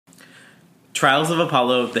Trials of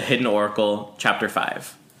Apollo, The Hidden Oracle, Chapter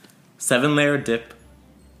 5. 7-layer dip,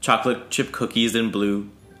 chocolate chip cookies in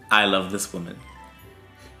blue. I love this woman.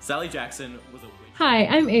 Sally Jackson was a witch. Hi,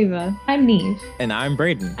 I'm Ava. I'm Neve. And I'm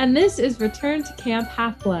Braden. And this is Return to Camp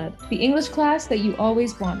Half-Blood, the English class that you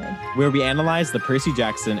always wanted. Where we analyze the Percy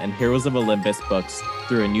Jackson and Heroes of Olympus books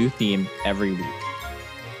through a new theme every week.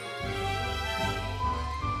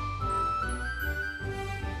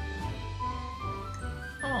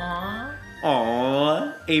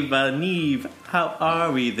 Aww, Ava, Neve, how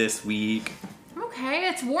are we this week? Okay,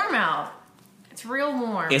 it's warm out. It's real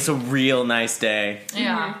warm. It's a real nice day.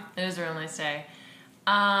 Yeah, it is a real nice day.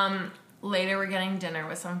 Later we're getting dinner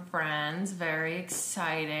with some friends. Very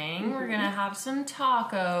exciting. We're gonna have some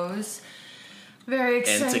tacos. Very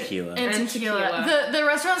exciting. And tequila. And tequila. The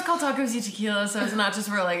restaurant's called Tacos y Tequila, so it's not just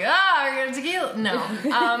we're like, we're gonna tequila. No.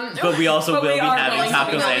 But we also will be having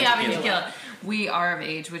tacos and tequila. We are of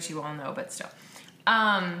age, which you all know, but still.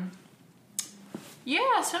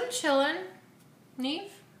 Yeah, so I'm chilling.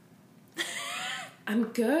 Neve? I'm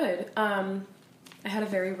good. I had a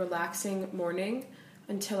very relaxing morning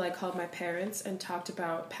until I called my parents and talked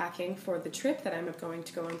about packing for the trip that I'm going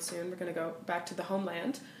to go on soon. We're going to go back to the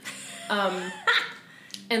homeland.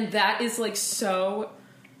 And that is like so...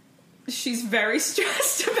 She's very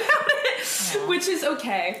stressed about it, which is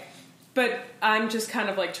okay. But I'm just kind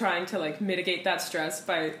of like trying to like mitigate that stress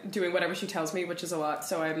by doing whatever she tells me, which is a lot.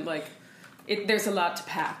 So I'm like, there's a lot to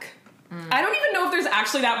pack. I don't even know if there's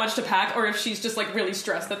actually that much to pack or if she's just like really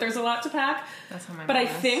stressed that there's a lot to pack. That's how my But I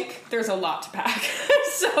think there's a lot to pack.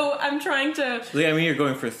 So I'm trying to... I mean, you're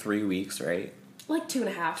going for 3 weeks, right? Like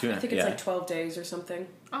 2.5. I think it's like 12 days or something.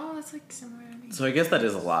 Oh, that's like similar to me. So I guess that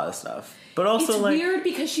is a lot of stuff. But also it's like... It's weird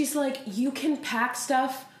because she's like, you can pack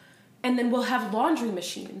stuff and then we'll have laundry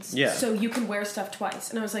machines. Yeah. So you can wear stuff twice.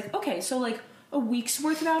 And I was like, okay, so like a week's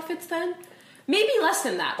worth of outfits then? Maybe less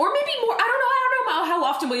than that. Or maybe more. I don't know how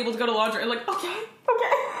often we'll be able to go to laundry. I'm like, okay. Look,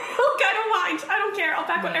 I don't mind. I don't care. I'll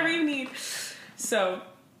pack whatever you need. So,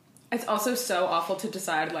 it's also so awful to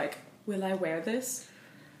decide, like, will I wear this?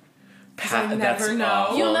 I never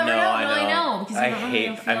know. You'll never know. I know.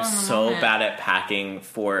 Because I'm so bad at packing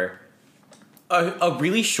for a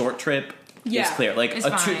really short trip. Yeah. Is clear. Like, it's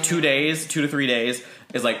 2 days, 2 to 3 days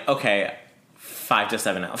is like, okay, 5 to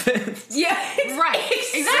 7 outfits. Yeah, right.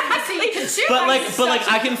 Exactly. So you can choose. But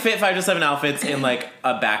I can fit 5 to 7 outfits in like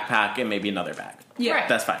a backpack and maybe another bag. Yeah, right.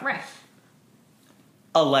 That's fine. Right.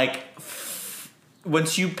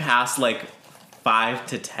 Once you pass like 5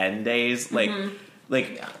 to 10 days, or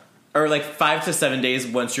like 5 to 7 days,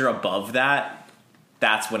 once you're above that,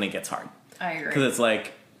 that's when it gets hard. I agree. Because it's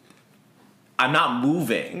like, I'm not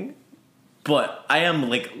moving, but I am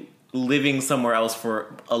like living somewhere else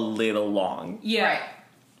for a little long. Yeah. Right.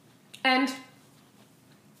 And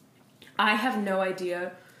I have no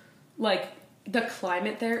idea, like, the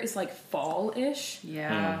climate there is, like, fall-ish.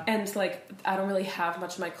 Yeah. And, like, I don't really have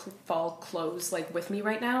much of my fall clothes, like, with me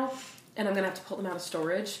right now. And I'm gonna have to pull them out of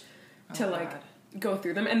storage to, like, go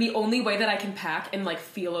through them. And the only way that I can pack and, like,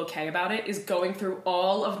 feel okay about it is going through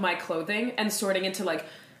all of my clothing and sorting into, like,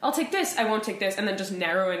 I'll take this, I won't take this, and then just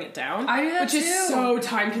narrowing it down. I do that which is so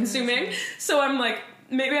time-consuming. So I'm like,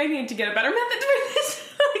 maybe I need to get a better method for this.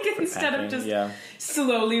 Like, instead of just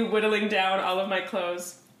slowly whittling down all of my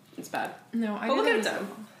clothes. It's bad. No, but we'll get it done.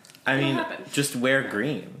 I mean, just wear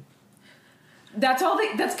green. That's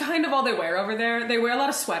kind of all they wear over there. They wear a lot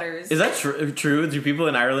of sweaters. Is that true? Do people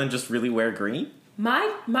in Ireland just really wear green?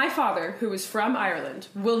 My father, who is from Ireland,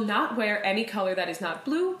 will not wear any color that is not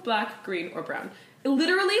blue, black, green, or brown.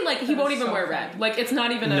 Literally, like, he won't even wear red. Like, it's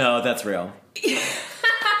not even No, that's real.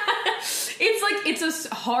 It's like, it's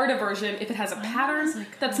a harder version. If it has a pattern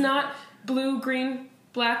that's not blue, green,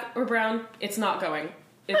 black, or brown, it's not going.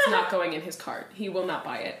 It's not going in his cart. He will not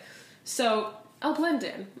buy it. So, I'll blend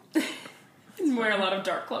in. And wear a lot of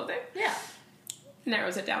dark clothing. Yeah.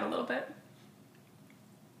 Narrows it down a little bit.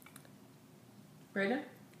 Brayden?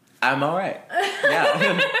 I'm alright.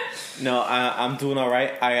 Yeah. No, I'm doing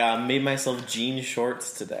alright. I made myself jean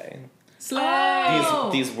shorts today.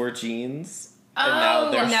 These were jeans. And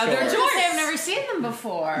now they're shorts. I've never seen them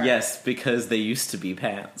before. Yes, because they used to be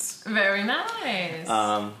pants. Very nice.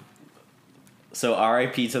 So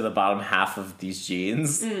RIP to the bottom half of these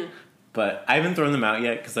jeans. But I haven't thrown them out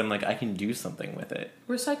yet because I'm like, I can do something with it.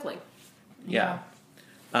 Recycling. Yeah.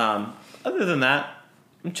 Other than that,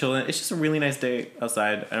 I'm chilling. It's just a really nice day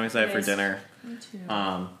outside. I'm excited for dinner. Me too.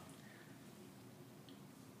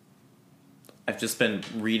 I've just been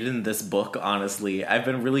reading this book, honestly. I've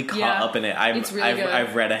been really caught up in it. it's really good.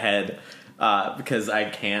 I've read ahead. because I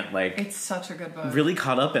can't, like... It's such a good book. Really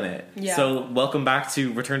caught up in it. Yeah. So, welcome back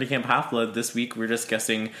to Return to Camp Half-Blood. This week, we're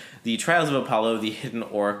discussing the Trials of Apollo, the Hidden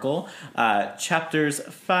Oracle, chapters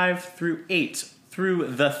 5 through 8, through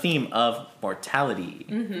the theme of mortality.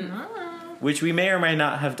 Which we may or may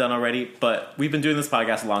not have done already, but we've been doing this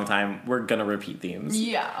podcast a long time. We're gonna repeat themes.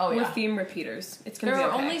 Yeah, oh We're yeah. theme repeaters. It's gonna There be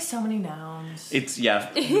are okay. only so many nouns. It's, yeah,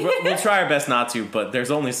 we'll try our best not to, but there's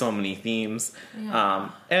only so many themes. Yeah.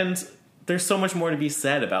 And there's so much more to be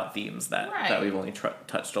said about themes that Right. we've only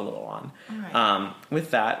touched a little on. Right. With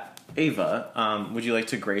that, Ava, would you like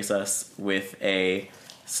to grace us with a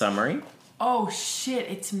summary? Oh shit,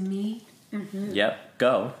 it's me. Yep,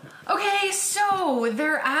 go. Okay, so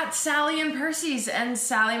they're at Sally and Percy's, and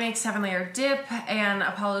Sally makes 7-layer dip, and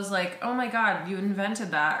Apollo's like, oh my god, you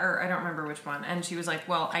invented that, or I don't remember which one, and she was like,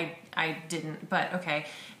 well, I didn't, but okay.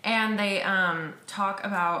 And they talk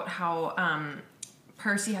about how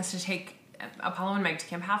Percy has to take Apollo and Meg to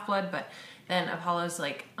Camp Half-Blood, but then Apollo's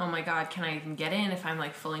like, oh my god, can I even get in if I'm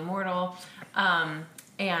like fully mortal?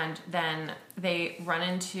 And then they run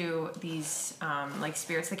into these like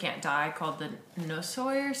spirits that can't die called the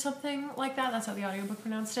Nosoi or something like that. That's how the audiobook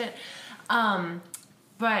pronounced it.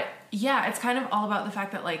 But yeah, it's kind of all about the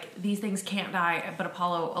fact that like these things can't die, but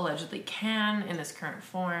Apollo allegedly can in his current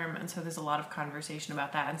form. And so there's a lot of conversation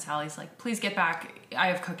about that. And Sally's like, please get back. I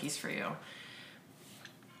have cookies for you.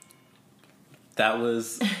 That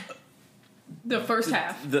was... The first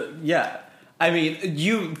half. Yeah. I mean,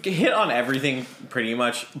 you hit on everything pretty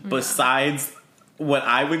much besides what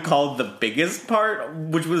I would call the biggest part,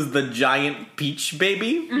 which was the giant peach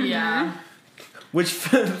baby. Yeah. Which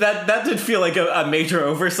that did feel like a major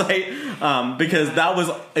oversight, because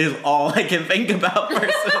is all I can think about personally.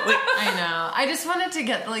 I know. I just wanted to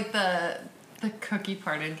get like the cookie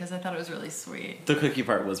part in because I thought it was really sweet. The cookie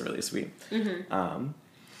part was really sweet.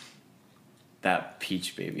 That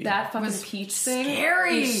peach baby. That fucking Was peach thing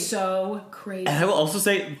scary. is so crazy. And I will also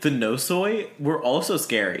say the Nosoi were also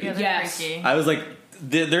scary. Yeah, they're Yes. freaky. I was like,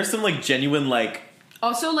 there's some like genuine like.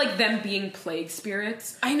 Also, like, them being plague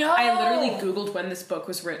spirits. I know. I literally Googled when this book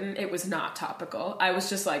was written. It was not topical. I was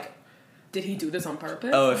just like, did he do this on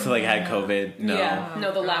purpose? Oh, if like had COVID, no. Yeah.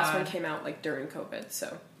 No, the last God. one came out, like, during COVID,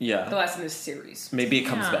 so. Yeah. The last in this series. Maybe it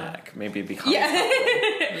comes Yeah. back. Maybe it becomes.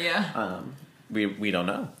 Yeah. Yeah. We don't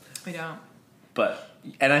know. We don't. But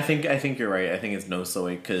and I think you're right. I think it's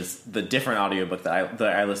Nosoi because the different audiobook that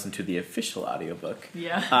I listened to, the official audiobook.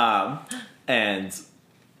 Yeah. And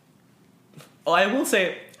I will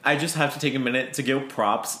say I just have to take a minute to give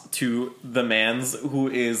props to the man's who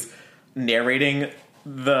is narrating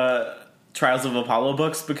the Trials of Apollo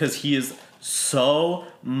books because he is so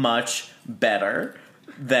much better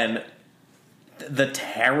than the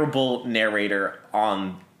terrible narrator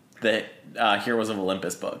on the Heroes of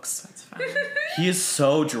Olympus books. That's funny. He is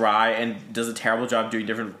so dry and does a terrible job doing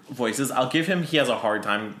different voices. I'll give him, he has a hard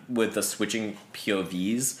time with the switching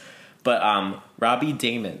POVs, but Robbie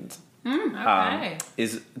Damon Okay.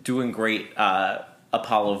 is doing great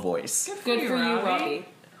Apollo voice. Good for you, Robbie.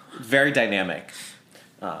 Very dynamic.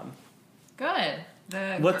 Good.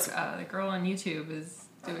 What's- The girl on YouTube is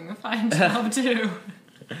doing a fine job too.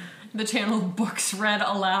 The channel Books Read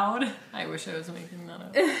Aloud. I wish I was making that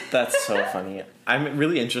up. That's so funny. I'm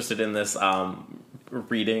really interested in this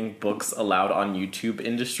reading books aloud on YouTube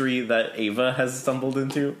industry that Ava has stumbled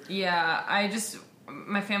into. Yeah,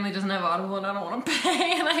 my family doesn't have Audible and I don't want to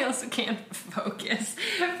pay, and I also can't focus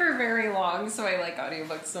for very long, so I like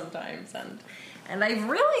audiobooks sometimes, and I've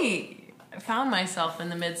really found myself in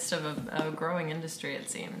the midst of a growing industry, it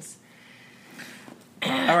seems.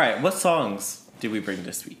 All right, what songs did we bring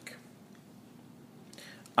this week?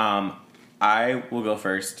 I will go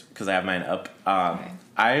first because I have mine up. Okay.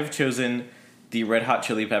 I've chosen the Red Hot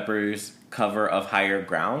Chili Peppers cover of Higher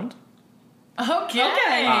Ground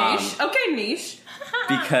Okay. Niche.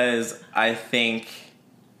 because I think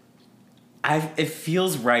it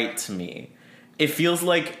feels right to me. It feels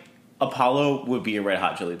like Apollo would be a Red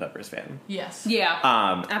Hot Chili Peppers fan. Yes. Yeah.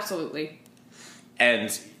 Absolutely.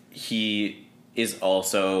 And he is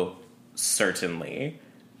also certainly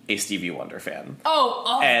a Stevie Wonder fan.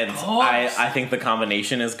 Oh, of And course. I think the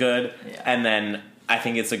combination is good. Yeah. And then I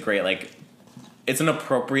think it's a great, like, it's an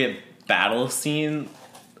appropriate battle scene,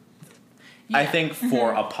 I Yeah. think,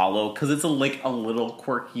 for Apollo, because it's a little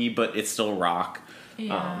quirky, but it's still rock.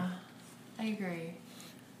 Yeah, I agree.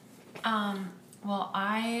 Well,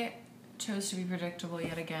 I chose to be predictable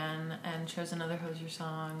yet again and chose another Hozier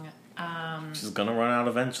song. Which is gonna run out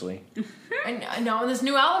eventually. I know when this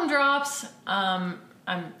new album drops.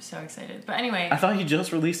 I'm so excited. But anyway, I thought he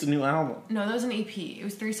just released a new album. no, that was an EP. It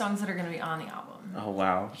was 3 songs that are going to be on the album. album. Oh,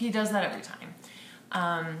 wow. He does that every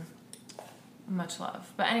time. Much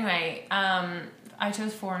love. But anyway, I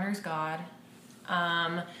chose Foreigner's God.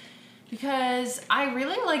 Because I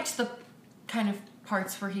really liked the kind of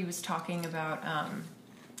parts where he was talking about,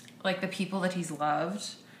 like, the people that he's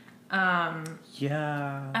loved.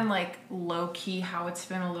 Yeah. And, like, low-key how it's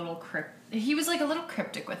been a little he was, like, a little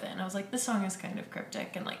cryptic with it. And I was like, this song is kind of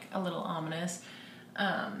cryptic and, like, a little ominous.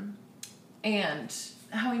 And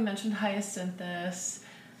how he mentioned Hyacinthus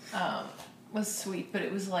was sweet, but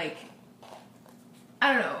it was, like,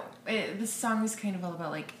 I don't know. This song is kind of all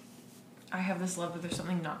about, like, I have this love, but there's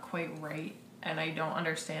something not quite right, and I don't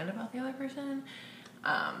understand about the other person.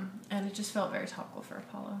 And it just felt very topical for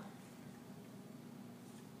Apollo.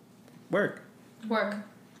 Work.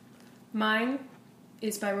 Mine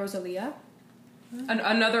is by Rosalia.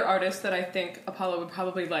 Another artist that I think Apollo would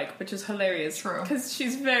probably like, which is hilarious. True. Because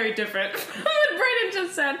she's very different from what Brayden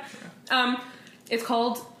just said. It's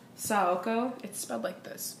called Saoko. It's spelled like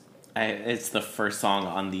this. It's the first song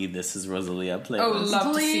on the This Is Rosalia playlist. Oh,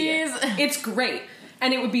 love Please. to see it. It's great.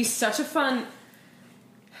 And it would be such a fun...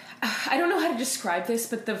 I don't know how to describe this,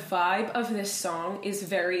 but the vibe of this song is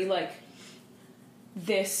very, like,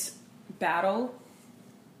 this battle.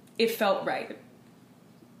 It felt right.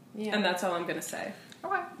 Yeah. And that's all I'm going to say.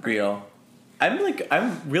 Okay. Real.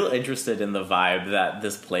 I'm real interested in the vibe that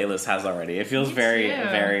this playlist has already. It feels Me very, too.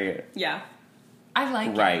 very Yeah. I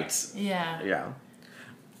like right. it. Yeah. Yeah.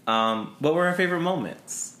 What were our favorite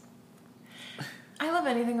moments? I love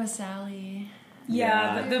anything with Sally.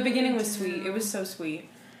 Yeah, the beginning was sweet. It was so sweet.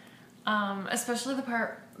 Especially the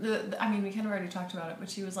part, I mean, we kind of already talked about it, but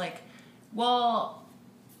she was like, well,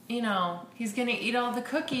 you know, he's gonna eat all the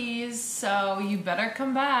cookies, so you better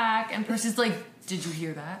come back. And Percy's like, did you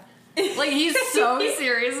hear that? Like, he's so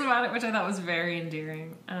serious about it, which I thought was very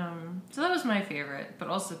endearing. So that was my favorite, but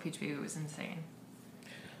also Peach Baby was insane.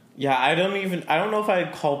 Yeah, I don't know if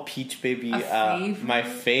I'd call Peach Baby my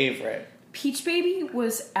favorite. Peach Baby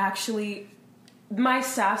was actually... My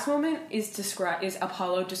sass moment is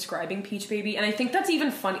Apollo describing Peach Baby, and I think that's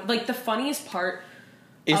even funny. Like, the funniest part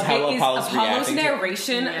Is of how it Apollo's is Apollo's reacting to-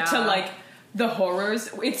 narration Yeah. to, like, the horrors.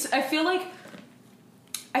 I feel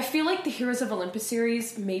like the Heroes of Olympus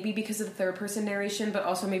series, maybe because of the third-person narration, but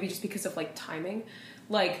also maybe just because of, like, timing,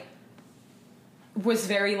 like, was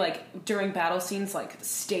very, like, during battle scenes, like,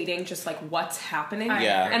 stating just, like, what's happening.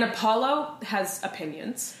 Yeah. And Apollo has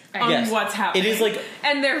opinions on Yes. what's happening. It is, like...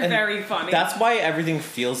 And they're very funny. That's why everything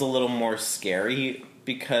feels a little more scary,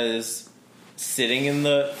 because sitting in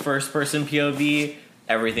the first-person POV,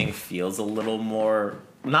 everything feels a little more...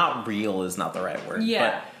 Not real is not the right word.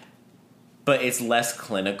 Yeah. But it's less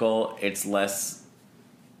clinical. It's less...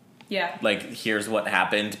 Yeah. Like, here's what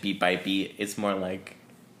happened, beat by beat. It's more like...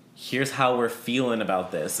 Here's how we're feeling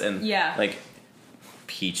about this. And, Yeah. like,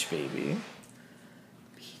 Peach Baby.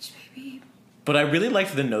 Peach Baby. But I really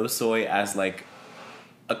liked the no soy as, like,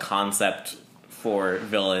 a concept for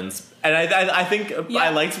villains. And I think Yeah. I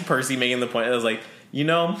liked Percy making the point. I was like, you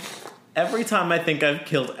know, every time I think I've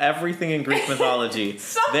killed everything in Greek mythology...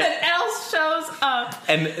 Something else shows up.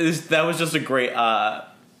 And that was just a great,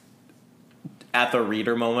 at the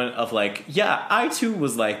reader moment of, like, yeah, I too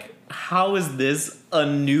was like, how is this a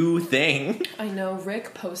new thing? I know.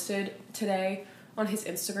 Rick posted today on his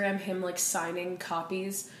Instagram him, like, signing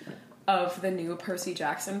copies of the new Percy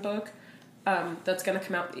Jackson book that's going to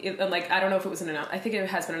come out. Like, I don't know if it was announced. I think it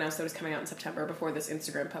has been announced that it was coming out in September before this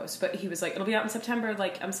Instagram post. But he was like, it'll be out in September.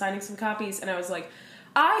 Like, I'm signing some copies. And I was like,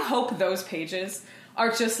 I hope those pages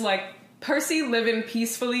are just, like, Percy living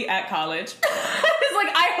peacefully at college. It's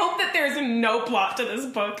like, I hope that there's no plot to this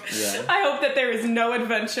book. Yeah. I hope that there is no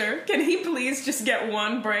adventure. Can he please just get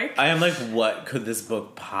one break? I am like, what could this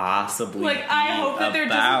book possibly Like, I be hope that they're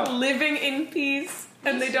about? just living in peace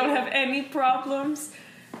and they don't have any problems.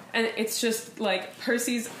 And it's just, like,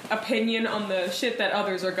 Percy's opinion on the shit that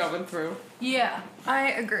others are going through. Yeah,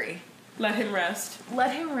 I agree. Let him rest.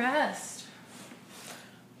 Let him rest.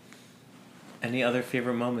 Any other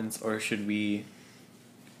favorite moments, or should we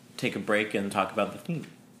take a break and talk about the theme?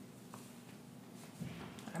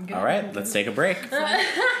 I'm good. All right, let's take a break.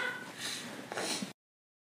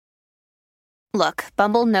 Look,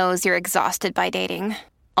 Bumble knows you're exhausted by dating.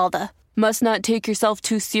 All the must not take yourself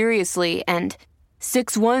too seriously and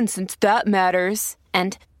 6'1" since that matters.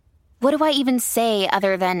 And what do I even say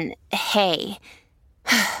other than hey?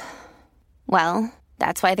 Well,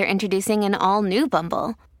 that's why they're introducing an all-new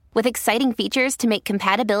Bumble with exciting features to make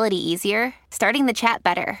compatibility easier, starting the chat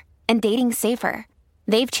better, and dating safer.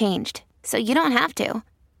 They've changed, so you don't have to.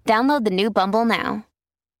 Download the new Bumble now.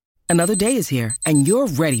 Another day is here, and you're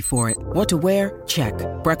ready for it. What to wear? Check.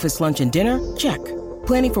 Breakfast, lunch, and dinner? Check.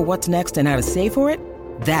 Planning for what's next and how to save for it?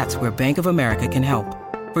 That's where Bank of America can help.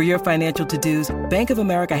 For your financial to-dos, Bank of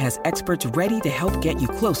America has experts ready to help get you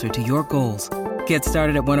closer to your goals. Get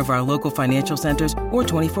started at one of our local financial centers or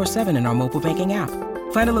 24/7 in our mobile banking app.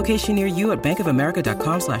 Find a location near you at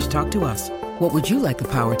bankofamerica.com/talktous. What would you like the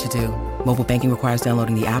power to do? Mobile banking requires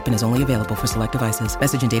downloading the app and is only available for select devices.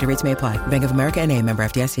 Message and data rates may apply. Bank of America N.A., member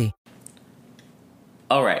FDIC.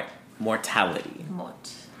 All right, mortality.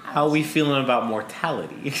 What? How are we feeling about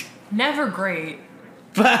mortality? Never great.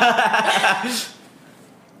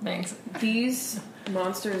 Thanks. These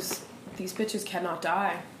monsters, these bitches cannot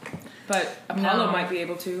die. But Apollo might be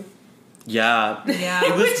able to. Yeah.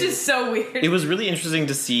 Yeah. Which is so weird. It was really interesting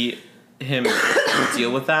to see him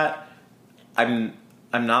deal with that. I'm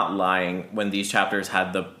not lying when these chapters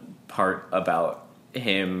had the part about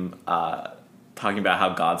him talking about how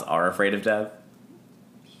gods are afraid of death.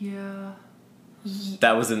 Yeah.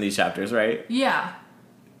 That was in these chapters, right? Yeah.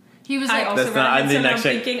 He was like, I also That's read not- ahead, I'm the so now next I'm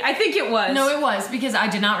thing. thinking. I think it was. no, it was because I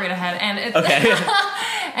did not read ahead, and it, Okay.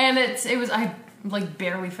 and it was I like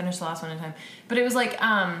barely finished the last one in time, but it was like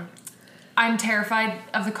I'm terrified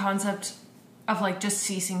of the concept of like just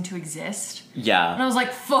ceasing to exist, and I Yeah. was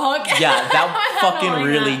like, fuck. Yeah, that I don't fucking like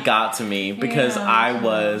really that. got to me because Yeah. I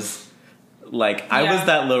was like, I Yeah. was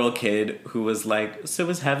that little kid who was like, so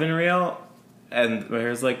is heaven real? And I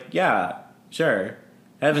was like, yeah, sure,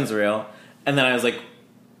 heaven's real. And then I was like,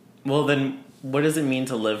 well, then what does it mean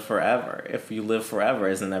to live forever? If you live forever,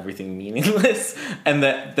 isn't everything meaningless? And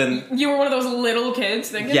then You were one of those little kids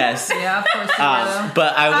thinking. yes, Yeah, of course you were.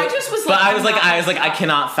 but I just was but like, I was I'm like, not I was like, I gonna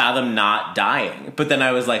cannot fathom not dying. But then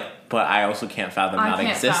I was like, but I also can't fathom I not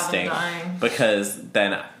can't fathom existing dying. because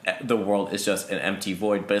then the world is just an empty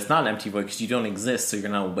void. But it's not an empty void because you don't exist, so you're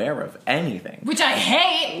not aware of anything. Which I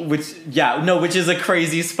hate. Which is a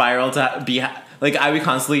crazy spiral to be. Like, I would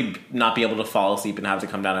constantly not be able to fall asleep and have to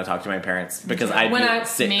come down and talk to my parents because I'd When be I-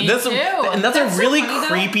 sick. me That's too. and that's That's a so really funny, though.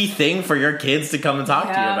 creepy thing for your kids to come and talk to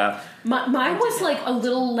you Yeah. about. Mine was like a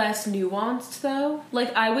little less nuanced though.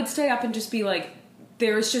 Like I would stay up and just be like,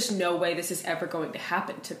 there is just no way this is ever going to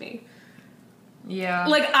happen to me. Yeah.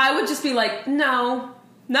 Like I would just be like, no,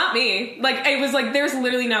 not me. Like it was like there's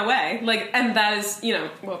literally no way. Like and that is,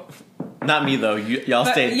 well, Not me though. Y'all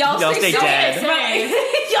but stay y'all stay dead. safe.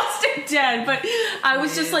 But- y'all stay dead. But I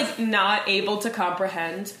was just like not able to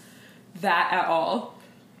comprehend that at all.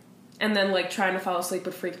 And then like trying to fall asleep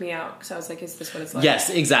would freak me out because I was like, is this what it's like? Yes,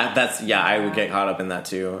 exactly. I would get caught up in that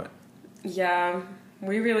too. Yeah.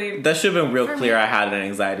 We really. That should have been real For clear. me- I had an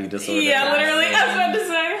anxiety disorder. Yeah, literally. I was about to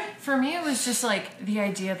say. For me, it was just like the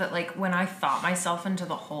idea that like when I thought myself into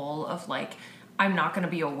the hole of like I'm not going to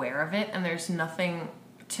be aware of it and there's nothing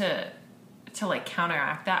to like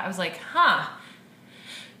counteract that, I was like,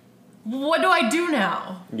 what do I do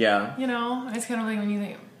now? Yeah. It's kind of like when you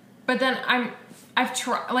think, but then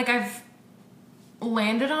I've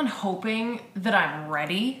landed on hoping that I'm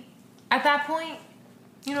ready at that point.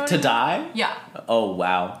 You know what I To mean? die? Yeah. Oh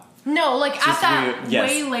wow. No, like at Just that weird, yes.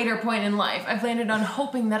 way later point in life, I've landed on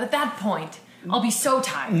hoping that at that point I'll be so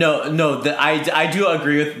tired. No. I do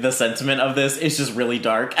agree with the sentiment of this. It's just really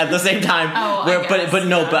dark at the same time. Oh, I guess,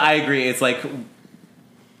 But I agree. It's like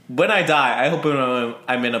when I die, I hope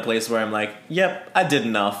I'm in a place where I'm like, yep, I did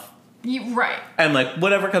enough. Right. And like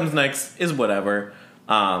whatever comes next is whatever.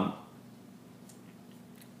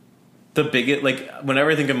 The biggest, like,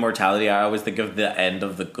 whenever I think of mortality, I always think of the end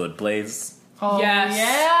of The Good Place. Oh, Yes.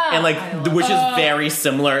 yeah. And like, I love which is it. very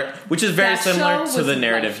similar. Which is very That similar show to was the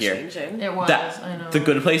narrative here. life-changing. It was. That I know. The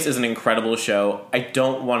Good Place is an incredible show. I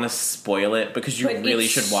don't want to spoil it because you But really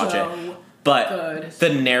it's should watch so it. But good. the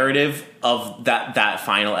narrative of that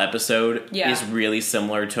final episode Yeah. is really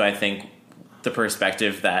similar to, I think, the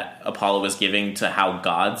perspective that Apollo was giving to how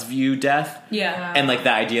gods view death. Yeah. And like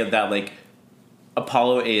the idea that like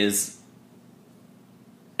Apollo is,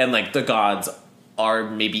 and like the gods are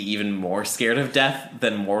maybe even more scared of death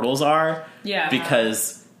than mortals are. Yeah.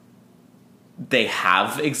 Because they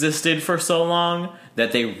have existed for so long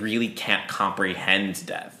that they really can't comprehend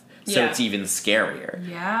death. So Yeah. it's even scarier.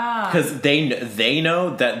 Yeah. Because they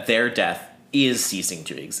know that their death is ceasing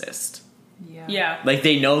to exist. Yeah. Like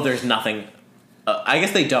they know there's nothing. I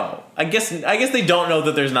guess they don't. I guess they don't know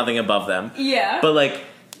that there's nothing above them. Yeah. But like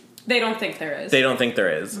They don't think there is. they don't think there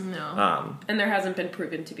is. No. And there hasn't been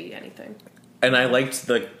proven to be anything. And I liked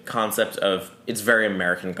the concept of it's very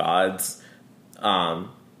American Gods,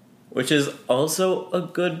 which is also a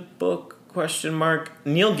good book Question mark.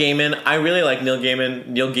 Neil Gaiman. I really like Neil Gaiman.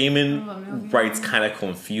 Neil Gaiman writes kind of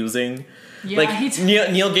confusing. Yeah, like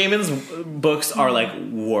Neil Gaiman's books are like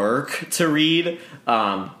work to read.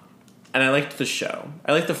 And I liked the show.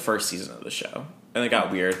 I liked the first season of the show, and it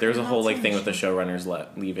got weird. There was a whole like thing with the showrunners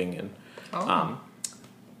leaving, and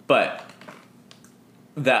but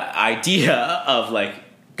the idea of like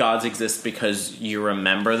gods exist because you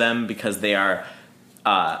remember them because they are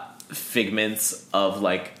figments of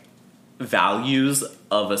like values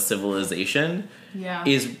of a civilization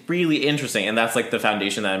is really interesting, and that's like the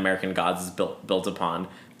foundation that American Gods is built upon.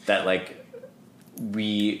 That like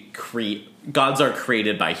gods are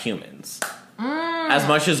created by humans, as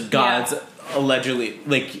much as gods allegedly,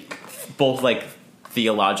 like both like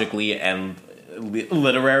theologically and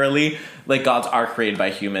literarily, like gods are created by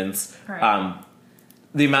humans. Right.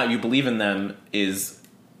 The amount you believe in them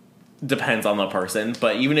depends on the person,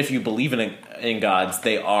 but even if you believe in gods,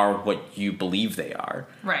 they are what you believe they are.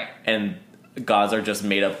 Right. And gods are just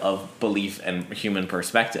made up of belief and human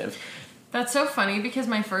perspective. That's so funny because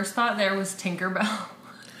my first thought there was Tinkerbell.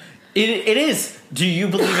 It is. Do you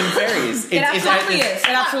believe in fairies? It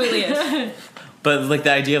absolutely is. But like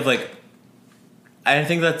the idea of like, I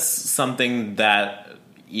think that's something that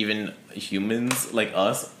even humans like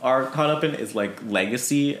us are caught up in, is like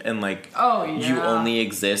legacy and like you only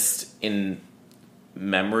exist in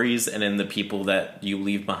memories and in the people that you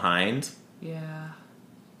leave behind. Yeah.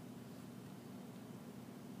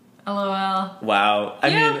 LOL. Wow. I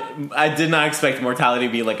mean, I did not expect mortality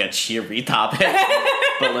to be like a cheery topic.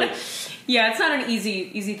 But like, yeah, it's not an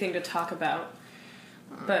easy thing to talk about.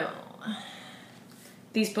 But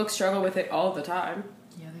these books struggle with it all the time.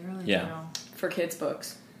 Yeah, they really do. For kids'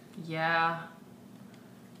 books. Yeah.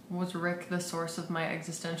 Was Rick the source of my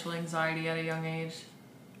existential anxiety at a young age?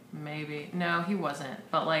 Maybe. No, he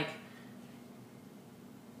wasn't. But like,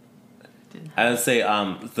 I would say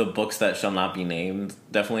the books that shall not be named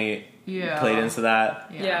definitely played into that.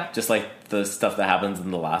 Yeah. Just like the stuff that happens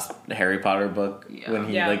in the last Harry Potter book when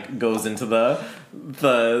he like goes into the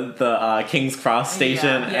King's Cross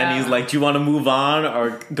station and he's like, "Do you want to move on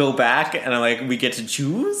or go back?" And I'm like, "We get to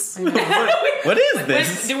choose." What is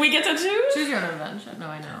this? Do we get to choose? Choose your own adventure. No,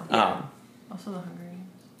 I know. Yeah. Also the Hunger Games.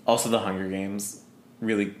 Also the Hunger Games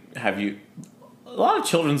really have you. A lot of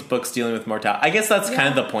children's books dealing with mortality. I guess that's kind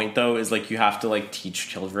of the point, though, is like you have to like teach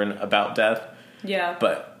children about death. Yeah.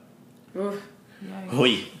 But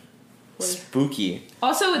spooky.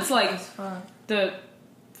 Also, it's like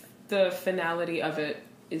the finality of it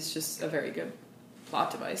is just a very good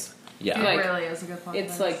plot device. Yeah, it like, really is a good plot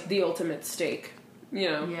device. It's like the ultimate stake. You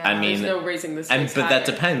know, I mean, there's no raising the stakes. But that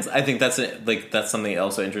depends. I think that's something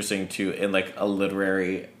also interesting too in like a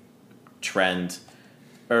literary trend.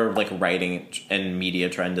 Or like writing and media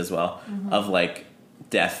trend as well, of like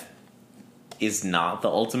death is not the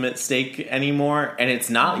ultimate stake anymore, and it's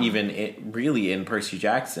not even really in Percy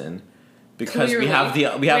Jackson because Clearly.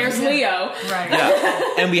 Where's Leo? Right.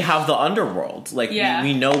 Yeah, and we have the underworld. Like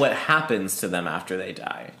we know what happens to them after they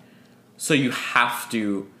die, so you have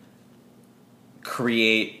to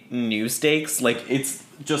create new stakes. Like it's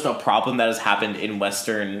just a problem that has happened in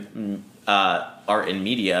Western art and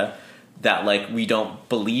media. That, like, we don't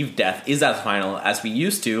believe death is as final as we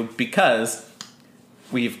used to because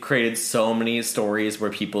we've created so many stories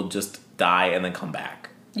where people just die and then come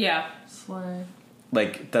back. Yeah. Slay.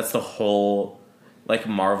 Like, that's the whole, like,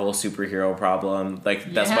 Marvel superhero problem.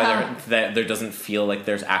 Like, that's why there doesn't feel like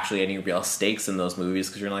there's actually any real stakes in those movies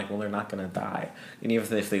because you're like, well, they're not going to die. And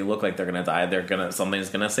even if they look like they're going to die, something's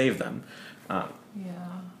going to save them.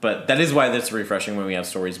 But that is why it's refreshing when we have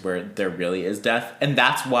stories where there really is death. And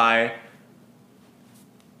that's why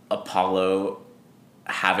Apollo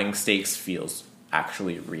having stakes feels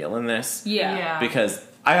actually real in this. Yeah. Because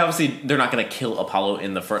they're not going to kill Apollo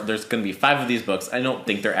in the first. There's going to be 5 of these books. I don't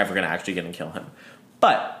think they're ever going to actually get and kill him.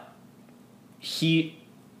 But he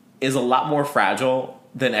is a lot more fragile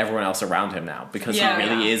than everyone else around him now because he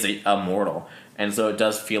really is a mortal. And so it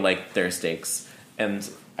does feel like there's stakes. And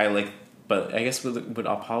but I guess would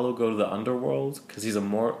Apollo go to the underworld? Because he's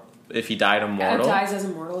if he died immortal? Dies as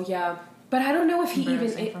immortal, yeah. But I don't know if he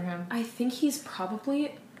even. For him. I think he's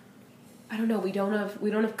probably. I don't know. We don't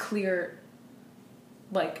have clear,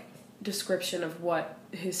 like, description of what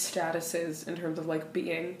his status is in terms of like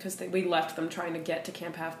being because we left them trying to get to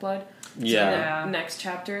Camp Half-Blood. Yeah. So the next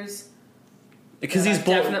chapters. Because he's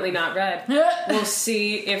definitely not read. We'll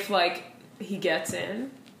see if like he gets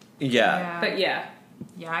in. Yeah. But yeah.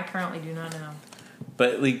 Yeah, I currently do not know.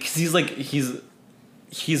 But like, 'cause he's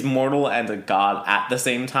he's mortal and a god at the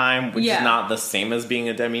same time, which is not the same as being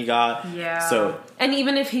a demigod. Yeah. So, and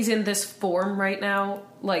even if he's in this form right now,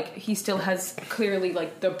 like, he still has clearly,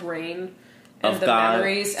 like, the brain and of the God.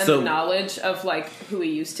 memories and So, the knowledge of, like, who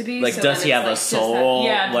he used to be. like, So does then he it's, have like, a just soul?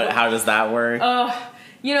 that, How does that work?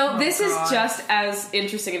 You know, this is God. just as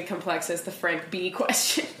interesting and complex as the Frank B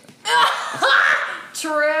question.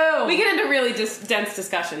 True. We get into really just dense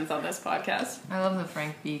discussions on this podcast. I love the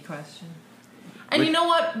Frank B question. And you know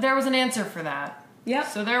what? There was an answer for that. Yep.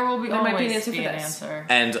 So there will be There might be always an answer be for an this. answer.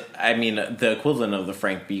 And I mean, the equivalent of the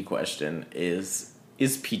Frank B question is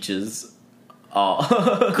Peaches all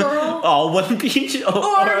Girl. all one peach or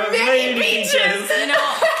many peaches? You know,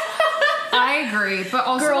 I agree, but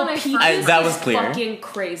also Girl, when I Peaches first, that was is clear. fucking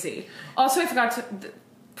crazy. Also, I forgot to...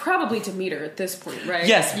 Probably Demeter at this point, right?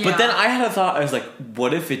 Yes, Yeah. but then I had a thought. I was like,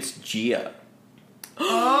 what if it's Gia?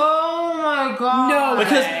 oh my god, No.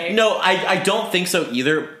 Because Okay. no, I don't think so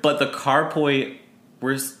either. But the Carpoi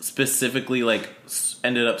were specifically like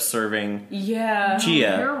ended up serving Yeah. Gia,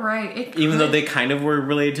 you're right. It even though could- they kind of were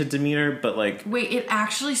related to Demeter. But like, wait, it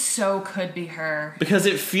actually so could be her. because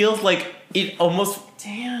it feels like it almost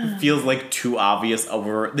Damn. feels like too obvious.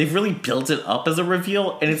 They've really built it up as a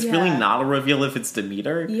reveal, and it's really Yeah. not a reveal if it's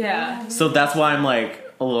Demeter. Yeah. So that's why I'm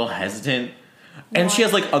like a little hesitant. And she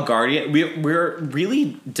has like a guardian. We're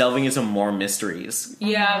really delving into more mysteries.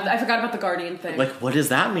 Yeah, I forgot about the Guardian thing. Like, what does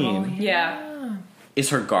that mean? yeah. Is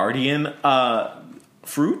her guardian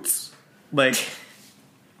fruits? Like,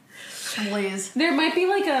 Please. There might be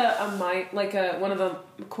like a one of the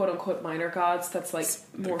quote unquote minor gods that's like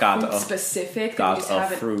more God fruit of- specific God we just of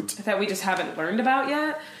haven't fruit. that we just haven't learned about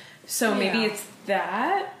yet. So maybe Yeah. it's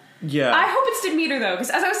that. yeah. I hope it's Demeter though, because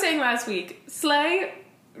as I was saying last week, Slay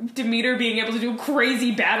Demeter being able to do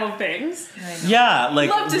crazy battle things. Yeah, like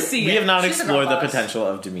Love to see we it. have not She's a explored the girl boss. potential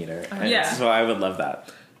of Demeter, and Yeah. so I would love that.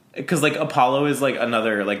 Because like Apollo is like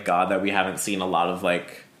another like god that we haven't seen a lot of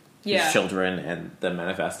like Yeah. his children and them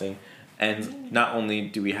manifesting, and not only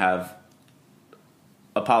do we have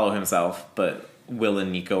Apollo himself, but Will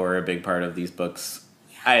and Nico are a big part of these books.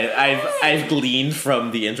 I've gleaned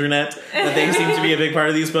from the internet that they seem to be a big part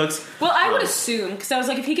of these books. Well, I would assume, because I was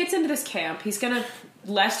like, if he gets into this camp,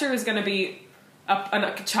 Lester is gonna be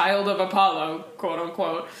a child of Apollo, quote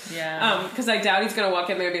unquote. Yeah. Because I doubt he's gonna walk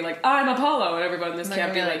in there and be like, I'm Apollo, and everyone in this They're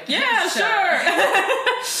camp be gonna be like, like, yeah,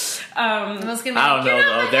 sure. sure. That's gonna be I like, don't "Get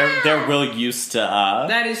know over though. here!" They're real used to.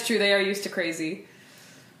 That is true. They are used to crazy.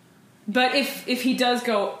 But if he does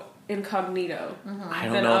go incognito, I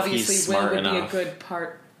don't then know if obviously he's Will smart would enough. be a good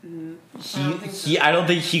part I don't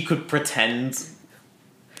think he could pretend.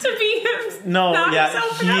 to be him. No, not yeah,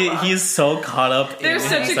 himself enough. he's so caught up There's in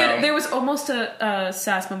such a himself. good. There was almost a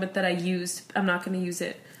sass moment that I used. I'm not going to use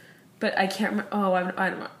it, but I can't remember. Oh,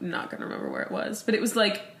 I'm not going to remember where it was. But it was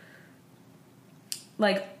like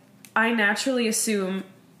I naturally assume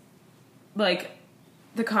like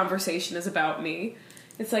the conversation is about me.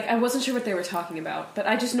 It's like I wasn't sure what they were talking about, but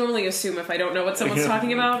I just normally assume if I don't know what someone's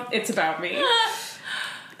talking about, it's about me.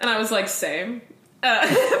 And I was like, same.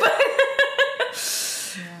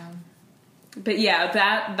 But yeah,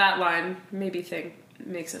 that line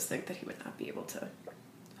makes us think that he would not be able to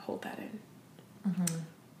hold that in.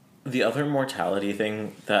 The other mortality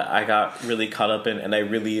thing that I got really caught up in and I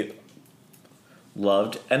really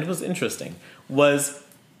loved and was interesting was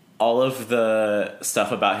all of the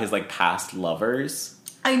stuff about his like past lovers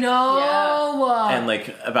I know. and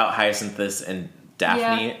like about Hyacinthus and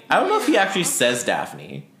Daphne. Yeah. I don't know if he actually says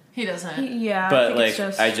Daphne, He doesn't. Yeah, but I like think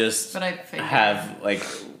it's I just But I figured. have like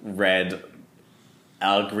read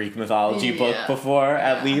a Greek mythology book Yeah. before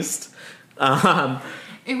at least.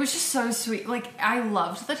 It was just so sweet. Like, I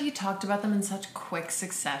loved that he talked about them in such quick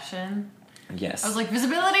succession. Yes. I was like,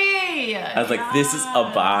 visibility! I was like, this is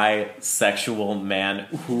a bisexual man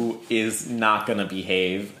who is not gonna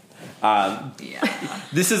behave. Yeah.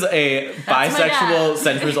 This is a my bisexual dad.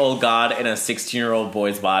 centuries-old god in a 16-year-old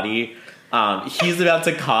boy's body. He's about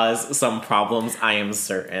to cause some problems, I am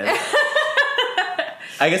certain.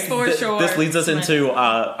 I guess sure. this leads us into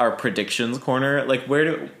our predictions corner. Like,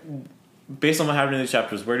 based on what happened in these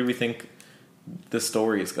chapters, where do we think the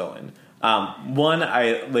story is going? One,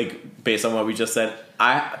 I like based on what we just said.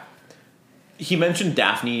 He mentioned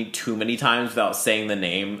Daphne too many times without saying the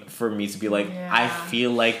name for me to be like, Yeah. I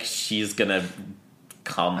feel like she's gonna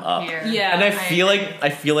come up. Here. Yeah. And I feel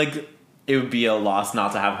like it would be a loss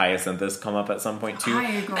not to have Hyacinthus come up at some point too. I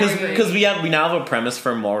agree. Because we now have a premise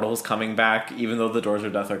for mortals coming back, even though the doors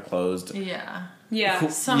of death are closed. Yeah. Yeah.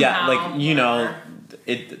 Somehow, like you know, whatever.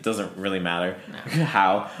 it doesn't really matter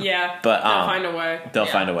how. Yeah. But they'll find a way. They'll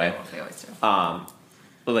Yeah, find a way. They always do.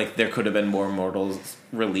 like there could have been more mortals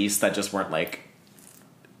released that just weren't like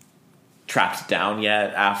trapped down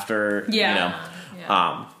yet after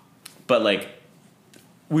but like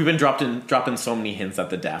we've been dropping so many hints at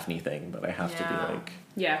the Daphne thing, but I have to be like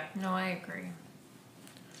No, I agree.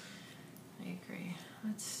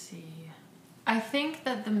 Let's see. I think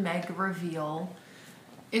that the Meg reveal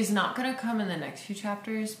is not going to come in the next few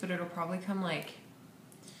chapters, but it'll probably come like,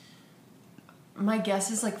 my guess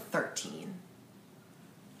is like 13.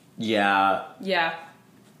 Yeah.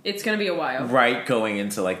 It's going to be a while. Right, going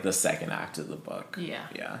into like the second act of the book.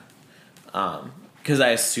 Yeah. Because I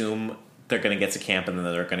assume they're going to get to camp and then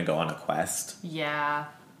they're going to go on a quest. Yeah.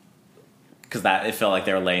 Because it felt like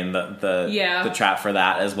they were laying the trap for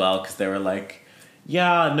that as well. Because they were like,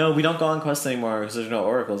 yeah, no, we don't go on quests anymore because there's no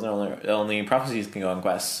oracles. Only prophecies can go on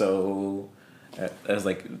quests. So I was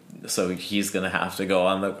like, so he's going to have to go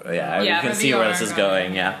on the... Yeah, you can see where this is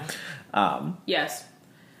going. Yeah. Yes.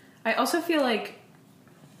 I also feel like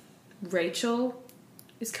Rachel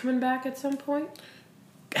is coming back at some point.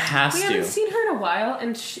 We haven't seen her in a while,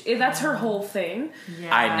 and that's her whole thing.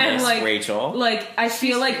 Yeah. I miss Rachel. Like, I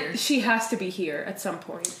feel like here. she has to be here at some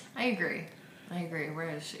point. I agree.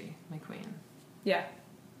 Where is she? My queen. Yeah.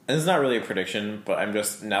 And it's not really a prediction, but I'm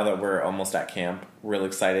just, now that we're almost at camp, real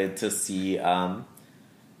excited to see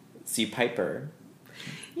Piper.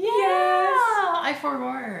 Yeah, I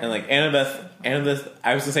forgot her. And like Annabeth,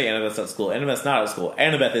 I was gonna say Annabeth's at school. Annabeth's not at school.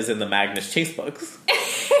 Annabeth is in the Magnus Chase books.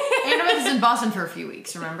 Annabeth is in Boston for a few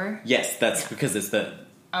weeks, remember? Yes, that's because it's the...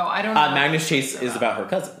 Oh, I don't know. Magnus Chase is about her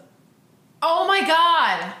cousin. Oh my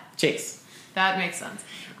god! Chase. That makes sense.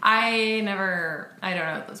 I don't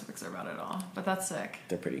know what those books are about at all, but that's sick.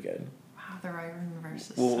 They're pretty good. Wow, the Ryron verse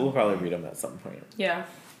is We'll probably read them at some point. Yeah.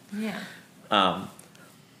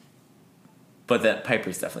 But that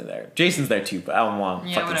Piper's definitely there. Jason's there too, but I don't want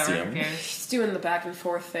to fucking see him. He's doing the back and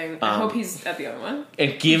forth thing. I hope he's at the other one.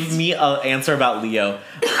 And give me an answer about Leo.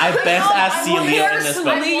 I best ask see Leo in this book.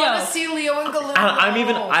 I want to see Leo and Galindo.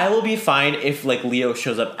 I will be fine if like Leo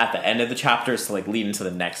shows up at the end of the chapters to like lead into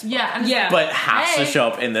the next book. Yeah. But has to show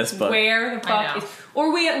up in this book. Where the fuck is...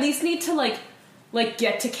 Or we at least need to like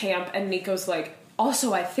get to camp and Nico's like,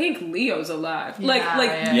 also, I think Leo's alive. Nico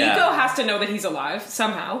has to know that he's alive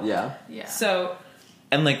somehow. Yeah. So,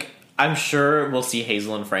 and like, I'm sure we'll see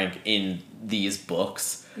Hazel and Frank in these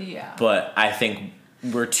books. Yeah. But I think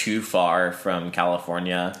we're too far from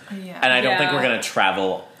California. Yeah. And I don't think we're going to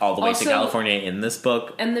travel all the way to California in this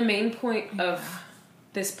book. And the main point of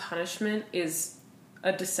this punishment is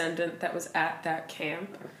a descendant that was at that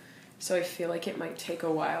camp. So I feel like it might take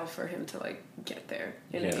a while for him to like get there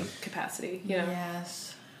in any capacity. You know?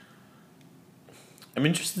 Yes. I'm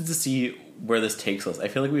interested to see where this takes us. I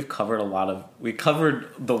feel like we covered a lot of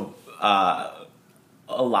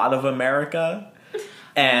America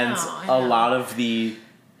and a lot of the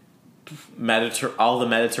all the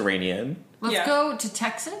Mediterranean. Let's go to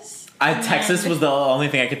Texas. Texas was the only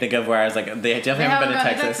thing I could think of where I was like, they definitely haven't been to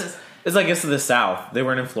Texas. It's like it's to the south. They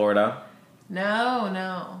weren't in Florida.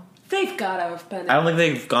 No. They've got to have been. I don't think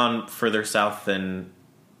they've gone further south than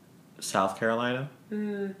South Carolina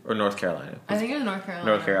or North Carolina. I think it was North Carolina.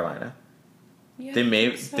 North Carolina. Yeah,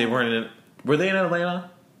 They weren't in. Were they in Atlanta?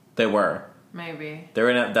 They were. Maybe. They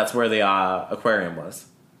were in. That's where the aquarium was.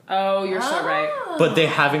 Oh, you're so right. But they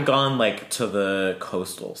haven't gone like to the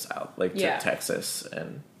coastal south, like to Texas,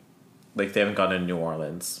 and like they haven't gone to New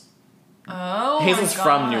Orleans. Oh, Hazel's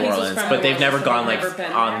from New Orleans, but they've never gone like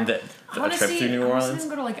on the trip through New Orleans. I want to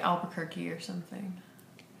go to like Albuquerque or something.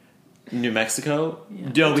 New Mexico?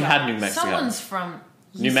 Yeah. No, we had New Mexico. Someone's from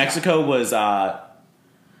New Mexico was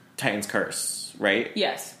Titan's Curse, right?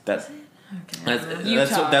 Yes. That's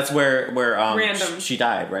Utah. that's where she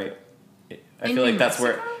died, right? I feel like that's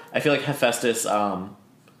where I feel like Hephaestus. I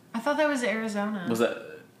thought that was Arizona. Was that?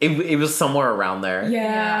 It was somewhere around there.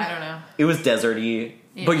 Yeah, I don't know. It was deserty,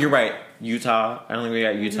 but you're right. Utah. I don't think we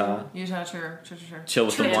got Utah. Mm-hmm. Utah, true. Chill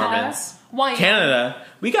with the Mormons. Why? Canada.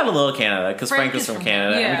 We got a little Canada because Frank was from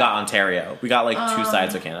Canada. Yeah. And we got Ontario. We got like two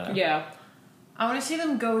sides of Canada. Yeah. I want to see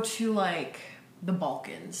them go to like the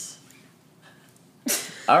Balkans.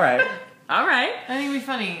 All right. I think it'd be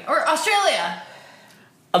funny. Or Australia.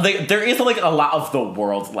 There is like a lot of the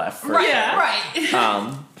world left. For Right. Sure.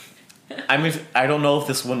 Right. I mean, I don't know if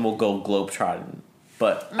this one will go globetrotting,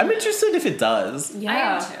 but I'm interested if it does. Yeah. I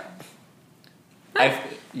am too.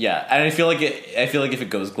 And I feel like if it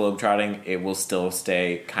goes globetrotting, it will still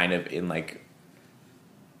stay kind of in like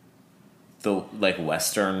the like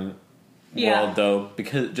Western world though,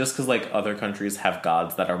 because like other countries have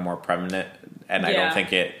gods that are more prominent, and I don't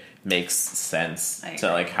think it makes sense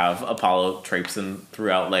to like have Apollo traipsing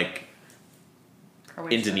throughout like Or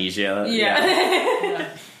wait, Indonesia. Yeah.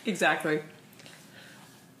 Exactly.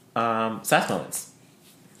 Sass moments.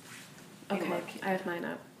 Okay, I have mine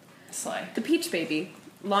up. Slay. The Peach Baby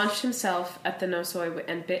launched himself at the nosoi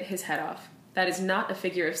and bit his head off. That is not a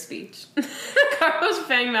figure of speech. Carlo's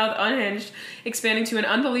fang mouth unhinged, expanding to an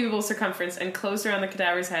unbelievable circumference, and closed around the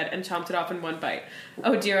cadaver's head and chomped it off in one bite.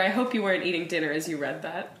 Oh dear, I hope you weren't eating dinner as you read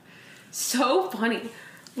that. So funny.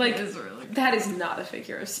 Like, It is really good. that is not a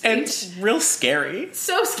figure of speech. And it's real scary.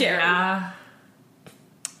 So scary. Yeah.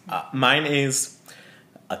 Mine is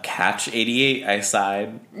a catch 88. I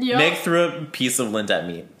sighed. Yep. Meg threw a piece of lint at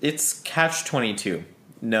me. It's catch 22.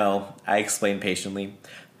 No, I explained patiently.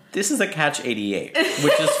 This is a catch 88,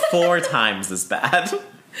 which is 4 times as bad.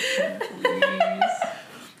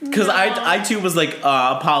 Because I too was like,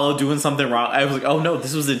 Apollo doing something wrong. I was like, oh no,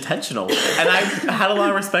 this was intentional. And I had a lot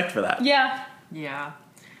of respect for that. Yeah. Yeah.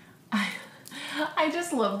 I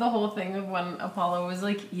just love the whole thing of when Apollo was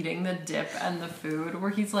like eating the dip and the food, where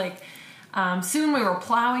he's like, soon we were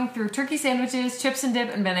plowing through turkey sandwiches, chips and dip,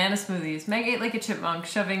 and banana smoothies. Meg ate like a chipmunk,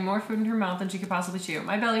 shoving more food in her mouth than she could possibly chew.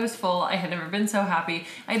 My belly was full. I had never been so happy.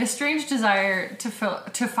 I had a strange desire to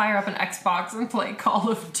fire up an Xbox and play Call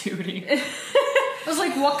of Duty. I was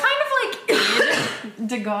like, what kind of like aid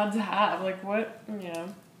do gods have? Like what? Yeah,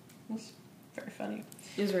 it's very funny.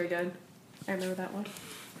 It was very good. I remember that one.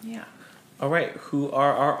 Yeah. All right, who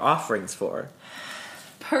are our offerings for?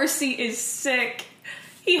 Percy is sick.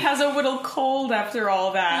 He has a little cold after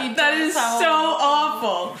all that. He That does is have a so little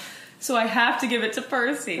awful. So I have to give it to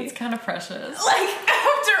Percy. It's kind of precious. Like,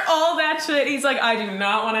 after all that shit, he's like, I do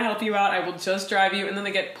not want to help you out. I will just drive you. And then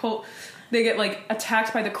they get like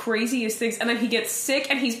attacked by the craziest things. And then he gets sick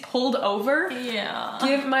and he's pulled over. Yeah.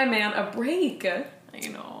 Give my man a break. You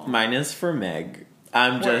know. Mine is for Meg.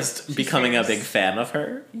 I'm just She's becoming famous. a big fan of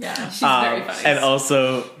her. Yeah. She's very funny. And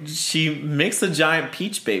also, she makes a giant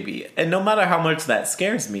peach baby. And no matter how much that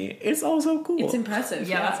scares me, it's also cool. It's impressive.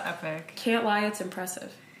 Yeah, that's epic. Can't lie, it's impressive.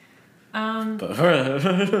 But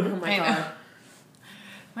Oh my I know. god.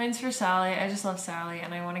 Mine's for Sally. I just love Sally,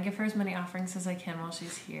 and I want to give her as many offerings as I can while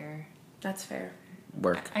she's here. That's fair.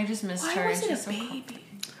 work. I just missed Why her. was and it she's a so cool. baby?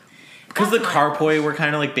 Because the That's my- carpoi were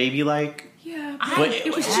kind of like baby-like. Yeah, But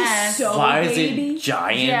it was guess. just so Why is baby. it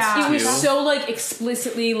giant Yeah. too? It was so like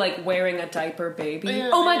explicitly like wearing a diaper baby. Yeah.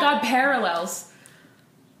 Oh my god, parallels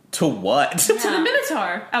To what? to the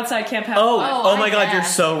Minotaur outside Camp Half. Oh my I god, you're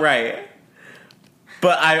guess. so right.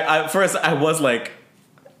 But I first I was like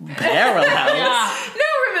parallels. Yeah.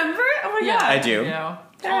 No, remember? Oh my Yeah, god. I do. Aw,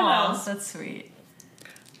 Parallels. that's sweet.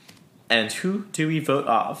 And who do we vote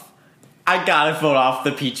off? I gotta vote off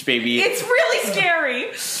the Peach Baby. It's really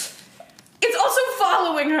scary. It's also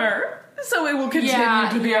following her, so it will continue Yeah,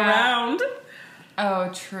 to be yeah. around. Oh,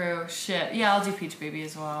 true. Shit. Yeah, I'll do Peach Baby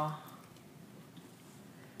as well.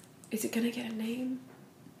 Is it gonna get a name?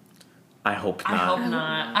 I hope not. I hope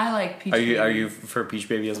not. I like Peach Are Baby. you for Peach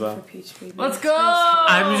Baby as For well? Peach Baby. Let's go!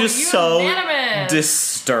 I'm just so Unanimous.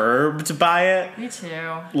 disturbed by it. Me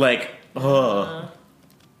too. Like, ugh.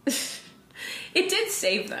 It did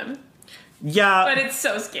save them, Yeah. but it's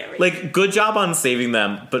so scary. Like, good job on saving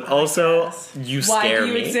them, but also guess. you why scare do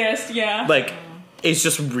you me. exist? Yeah. Like, it's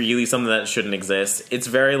just really something that shouldn't exist. It's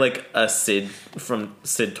very like a Sid from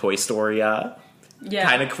Sid Toy Story yeah.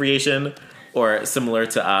 kind of creation, or similar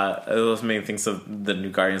to those many things of the new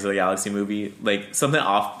Guardians of the Galaxy movie. Like something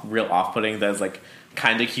real off-putting that is like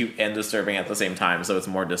kind of cute and disturbing at the same time. So it's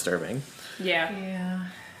more disturbing. Yeah. Yeah.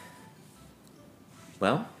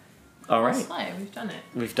 Well, all right, Slay. We've done it.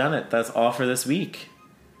 we've done it. That's all for this week.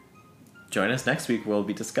 Join us next week. We'll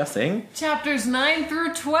be discussing. Chapters 9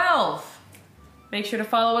 through 12. Make sure to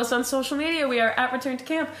follow us on social media. We are at Return to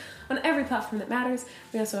Camp on every platform that matters.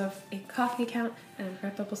 We also have a coffee account and a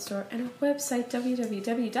Redbubble store and a website,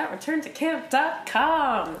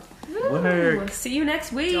 www.returntocamp.com. Work. We'll see you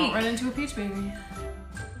next week. Don't run into a Peach Baby.